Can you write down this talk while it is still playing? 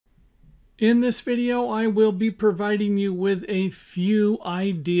In this video, I will be providing you with a few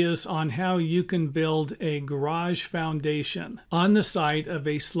ideas on how you can build a garage foundation on the side of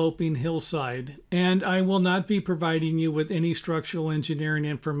a sloping hillside. And I will not be providing you with any structural engineering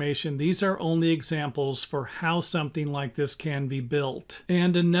information. These are only examples for how something like this can be built.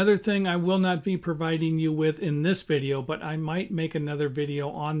 And another thing I will not be providing you with in this video, but I might make another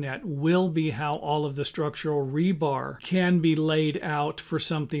video on that, will be how all of the structural rebar can be laid out for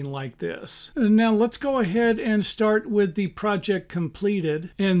something like this. Now let's go ahead and start with the project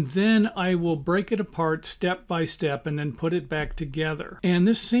completed, and then I will break it apart step by step and then put it back together. And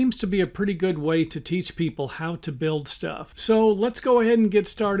this seems to be a pretty good way to teach people how to build stuff. So let's go ahead and get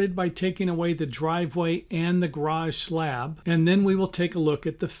started by taking away the driveway and the garage slab, and then we will take a look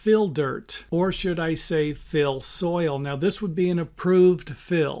at the fill dirt, or should I say fill soil. Now this would be an approved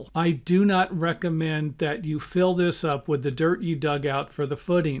fill. I do not recommend that you fill this up with the dirt you dug out for the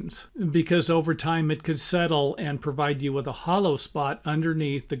footings, because over time it could settle and provide you with a hollow spot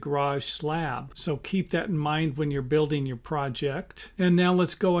underneath the garage slab. So keep that in mind when you're building your project. And now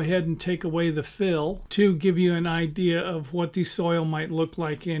let's go ahead and take away the fill to give you an idea of what the soil might look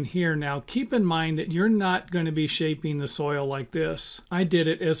like in here. Now keep in mind that you're not going to be shaping the soil like this. I did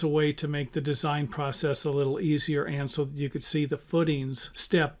it as a way to make the design process a little easier and so that you could see the footings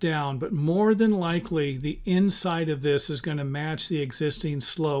step down, but more than likely the inside of this is going to match the existing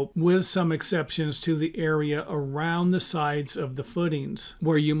slope, with some exceptions to the area around the sides of the footings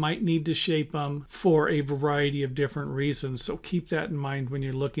where you might need to shape them for a variety of different reasons. So keep that in mind when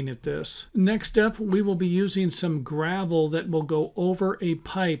you're looking at this. Next up, we will be using some gravel that will go over a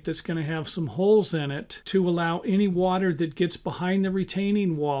pipe that's going to have some holes in it to allow any water that gets behind the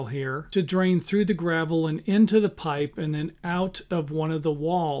retaining wall here to drain through the gravel and into the pipe and then out of one of the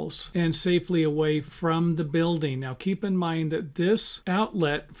walls and safely away from the building. Now keep in mind that this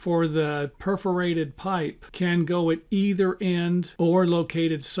outlet for the perforated pipe can go at either end or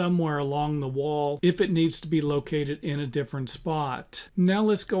located somewhere along the wall if it needs to be located in a different spot. Now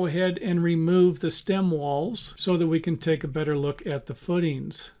let's go ahead and remove the stem walls so that we can take a better look at the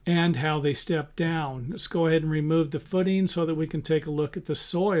footings and how they step down. Let's go ahead and remove the footing so that we can take a look at the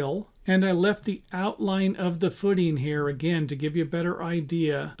soil. And I left the outline of the footing here again to give you a better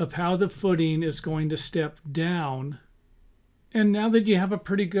idea of how the footing is going to step down. And now that you have a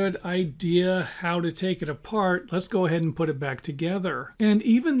pretty good idea how to take it apart, let's go ahead and put it back together. And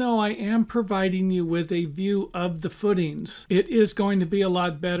even though I am providing you with a view of the footings, it is going to be a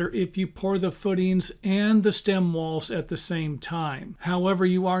lot better if you pour the footings and the stem walls at the same time. However,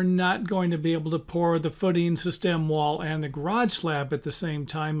 you are not going to be able to pour the footings, the stem wall, and the garage slab at the same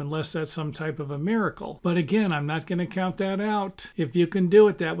time unless that's some type of a miracle. But again, I'm not going to count that out. If you can do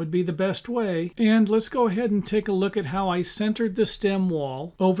it, that would be the best way. And let's go ahead and take a look at how I center the stem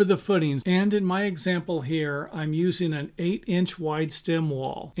wall over the footings. And in my example here, I'm using an 8-inch wide stem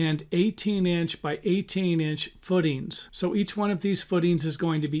wall and 18-inch by 18-inch footings. So each one of these footings is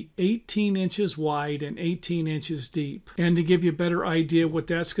going to be 18 inches wide and 18 inches deep. And to give you a better idea what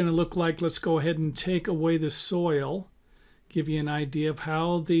that's going to look like, let's go ahead and take away the soil. Give you an idea of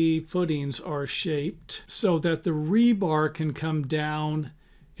how the footings are shaped so that the rebar can come down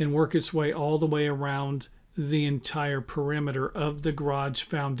and work its way all the way around the entire perimeter of the garage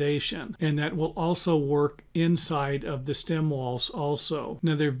foundation, and that will also work inside of the stem walls also.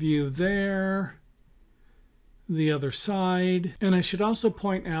 Another view there, the other side. And I should also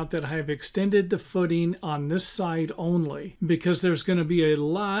point out that I have extended the footing on this side only because there's going to be a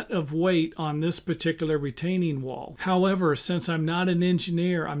lot of weight on this particular retaining wall. However, since I'm not an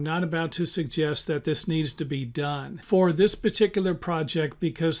engineer, I'm not about to suggest that this needs to be done for this particular project,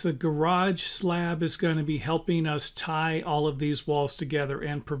 because the garage slab is going to be helping us tie all of these walls together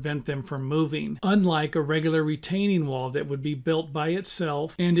and prevent them from moving, unlike a regular retaining wall that would be built by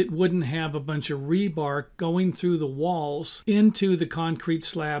itself and it wouldn't have a bunch of rebar going through the walls into the concrete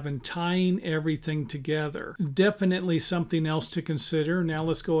slab and tying everything together. Definitely something else to consider. Now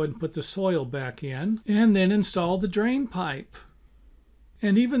let's go ahead and put the soil back in and then install the drain pipe.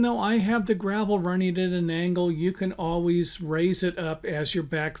 And even though I have the gravel running at an angle, you can always raise it up as you're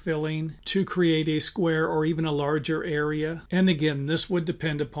backfilling to create a square or even a larger area. And again, this would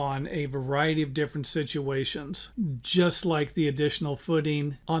depend upon a variety of different situations. Just like the additional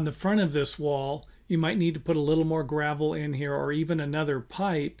footing on the front of this wall, You might need to put a little more gravel in here or even another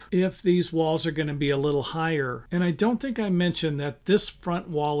pipe if these walls are going to be a little higher. And I don't think I mentioned that this front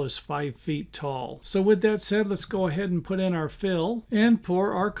wall is 5 feet tall. So with that said, let's go ahead and put in our fill and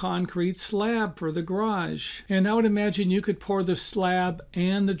pour our concrete slab for the garage. And I would imagine you could pour the slab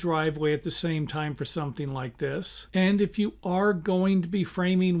and the driveway at the same time for something like this. And if you are going to be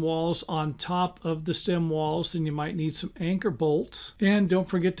framing walls on top of the stem walls, then you might need some anchor bolts. And don't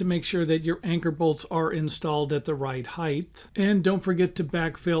forget to make sure that your anchor bolts are installed at the right height. And don't forget to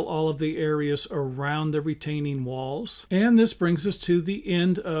backfill all of the areas around the retaining walls. And this brings us to the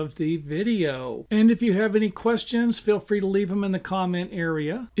end of the video. And if you have any questions, feel free to leave them in the comment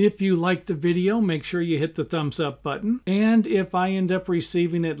area. If you liked the video, make sure you hit the thumbs up button. And if I end up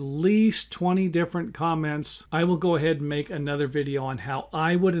receiving at least 20 different comments, I will go ahead and make another video on how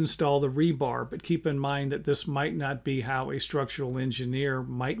I would install the rebar. But keep in mind that this might not be how a structural engineer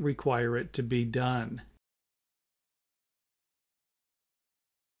might require it to be done.